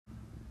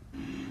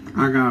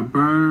I got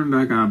burned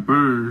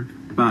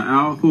by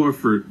Al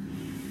Horford,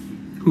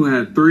 who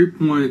had 3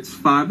 points,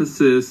 5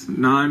 assists,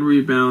 9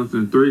 rebounds,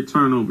 and 3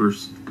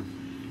 turnovers.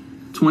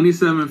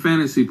 27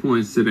 fantasy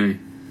points today.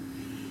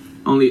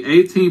 Only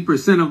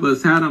 18% of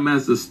us had him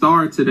as a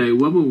star today.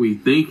 What were we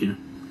thinking?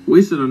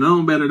 We should have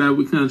known better that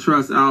we couldn't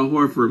trust Al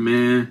Horford,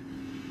 man.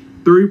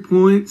 3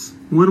 points?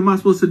 What am I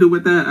supposed to do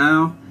with that,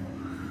 Al?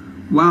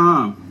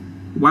 Wow.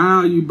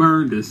 Wow, you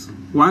burned us.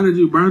 Why did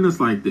you burn us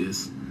like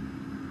this?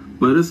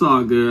 But it's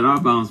all good. I'll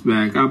bounce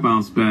back.